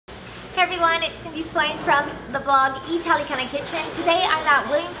everyone, it's Cindy Swain from the blog Italiana Kitchen. Today I'm at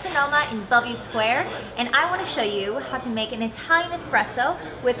Williams-Sonoma in Bellevue Square and I want to show you how to make an Italian espresso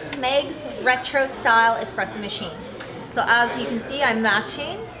with Smeg's retro style espresso machine. So as you can see, I'm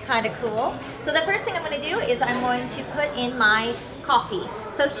matching, kind of cool. So the first thing I'm going to do is I'm going to put in my coffee.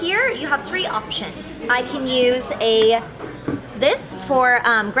 So here you have three options. I can use this for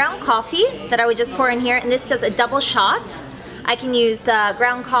ground coffee that I would just pour in here, and this does a double shot. I can use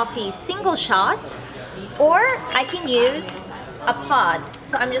ground coffee single shot, or I can use a pod.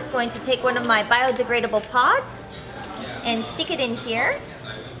 So I'm just going to take one of my biodegradable pods and stick it in here.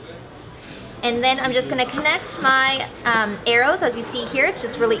 And then I'm just going to connect my arrows, as you see here. It's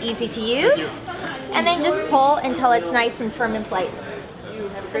just really easy to use. And then just pull until it's nice and firm in place.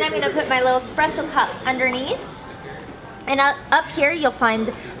 Then I'm going to put my little espresso cup underneath. And up here you'll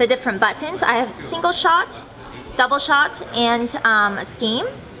find the different buttons. I have single shot, double shot, and steam.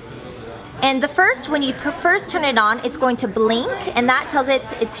 And the first, when you first turn it on, it's going to blink, and that tells it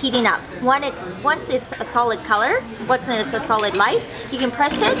it's heating up. Once it's a solid color, once it's a solid light, you can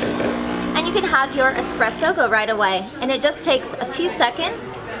press it, and you can have your espresso go right away. And it just takes a few seconds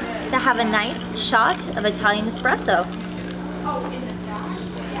to have a nice shot of Italian espresso.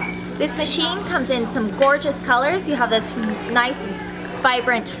 This machine comes in some gorgeous colors. You have this nice,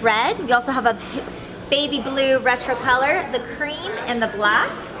 vibrant red. You also have a baby blue retro color, the cream, and the black.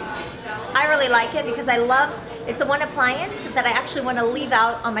 I really like it because it's the one appliance that I actually want to leave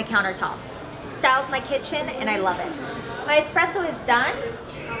out on my countertops. It styles my kitchen and I love it. My espresso is done,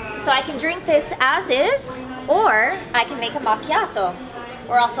 so I can drink this as is, or I can make a macchiato,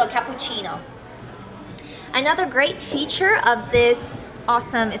 or also a cappuccino. Another great feature of this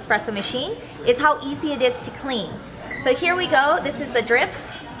awesome espresso machine is how easy it is to clean. So here we go. This is the drip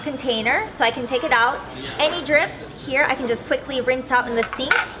container, so I can take it out. Any drips here I can just quickly rinse out in the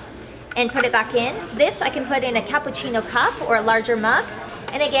sink and put it back in. This I can put in a cappuccino cup or a larger mug,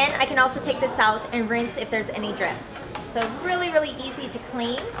 and again I can also take this out and rinse if there's any drips. So really easy to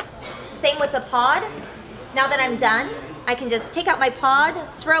clean. Same with the pod. Now that I'm done, I can just take out my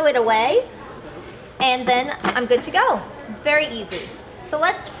pod, throw it away, and then I'm good to go. Very easy. So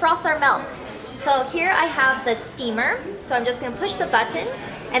let's froth our milk. So here I have the steamer, so I'm just going to push the button,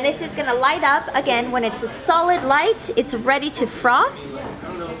 and this is going to light up again. When it's a solid light, it's ready to froth.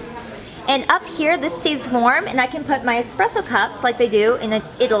 And up here, this stays warm, and I can put my espresso cups, like they do in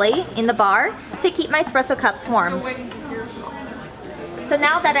Italy, in the bar, to keep my espresso cups warm. So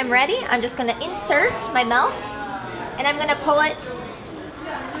now that I'm ready, I'm just going to insert my milk, and I'm going to pull it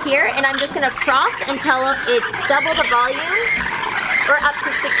here, and I'm just going to froth until it's double the volume, or up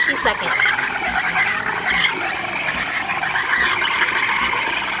to 60 seconds.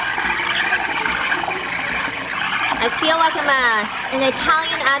 I feel like I'm an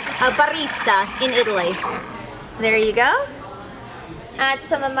Italian barista in Italy. There you go. Add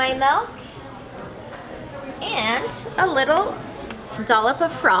some of my milk and a little dollop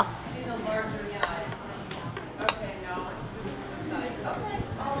of froth.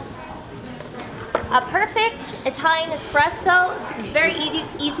 A perfect Italian espresso, very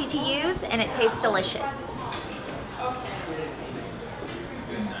easy to use, and it tastes delicious.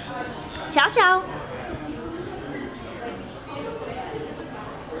 Ciao, ciao.